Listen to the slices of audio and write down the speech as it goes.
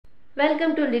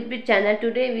Welcome to Litbit channel.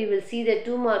 Today we will see the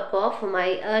 2 mark of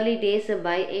My Early Days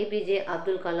by APJ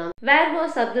Abdul Kalam. Where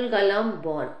was Abdul Kalam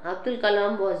born? Abdul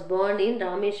Kalam was born in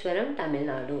Rameshwaram, Tamil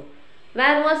Nadu.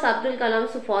 Where was Abdul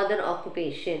Kalam's father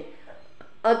occupation?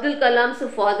 Abdul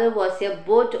Kalam's father was a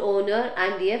boat owner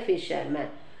and a fisherman.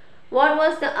 What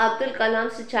was the Abdul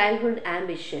Kalam's childhood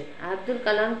ambition? Abdul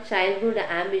Kalam's childhood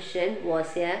ambition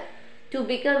was to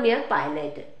become a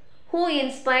pilot. Who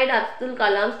inspired Abdul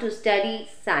Kalam to study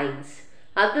science?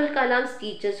 Abdul Kalam's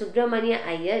teacher Subramania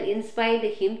Iyer inspired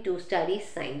him to study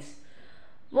science.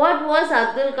 What was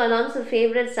Abdul Kalam's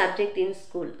favorite subject in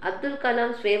school? Abdul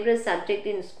Kalam's favorite subject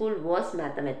in school was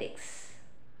mathematics.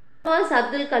 What was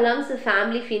Abdul Kalam's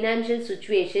family financial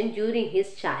situation during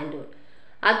his childhood?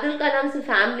 Abdul Kalam's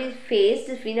family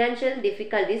faced financial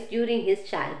difficulties during his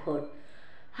childhood.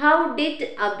 How did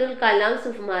Abdul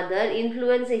Kalam's mother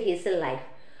influence his life?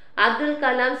 Abdul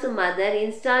Kalam's mother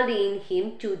installed in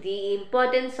him to the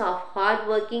importance of hard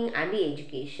working and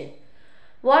education.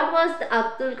 What was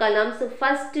Abdul Kalam's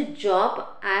first job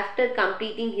after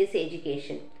completing his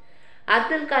education?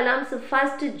 Abdul Kalam's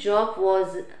first job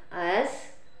was as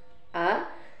a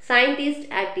scientist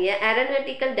at an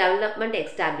aeronautical development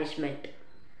establishment.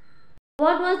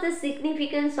 What was the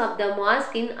significance of the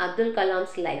mosque in Abdul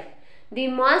Kalam's life? The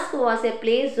mosque was a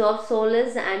place of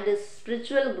solace and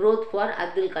spiritual growth for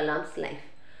Abdul Kalam's life.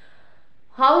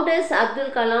 How does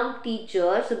Abdul Kalam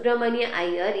teacher Subramania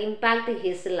Iyer impact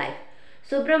his life?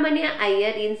 Subramania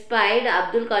Iyer inspired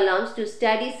Abdul Kalam to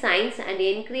study science and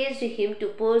encouraged him to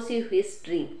pursue his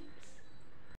dreams.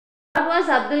 What was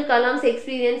Abdul Kalam's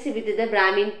experience with the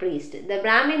Brahmin priest? The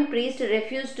Brahmin priest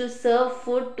refused to serve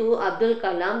food to Abdul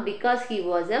Kalam because he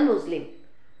was a Muslim.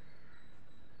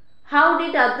 How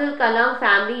did Abdul Kalam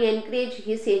family encourage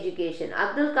his education?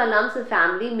 Abdul Kalam's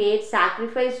family made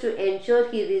sacrifice to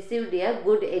ensure he received a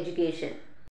good education.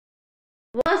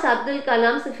 What was Abdul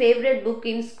Kalam's favorite book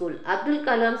in school? Abdul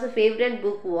Kalam's favorite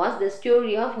book was The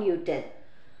Story of Newton.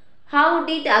 How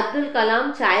did Abdul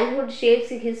Kalam's childhood shapes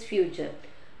his future?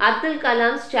 Abdul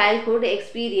Kalam's childhood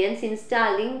experience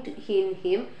instilling in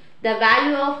him the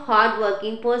value of hard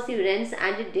working, perseverance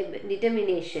and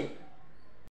determination.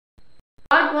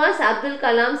 What was Abdul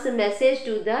Kalam's message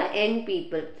to the young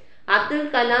people? Abdul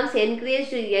Kalam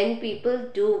encouraged young people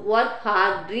to work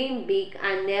hard, dream big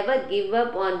and never give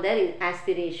up on their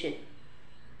aspiration.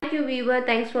 Thank you viewer.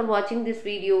 Thanks for watching this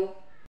video.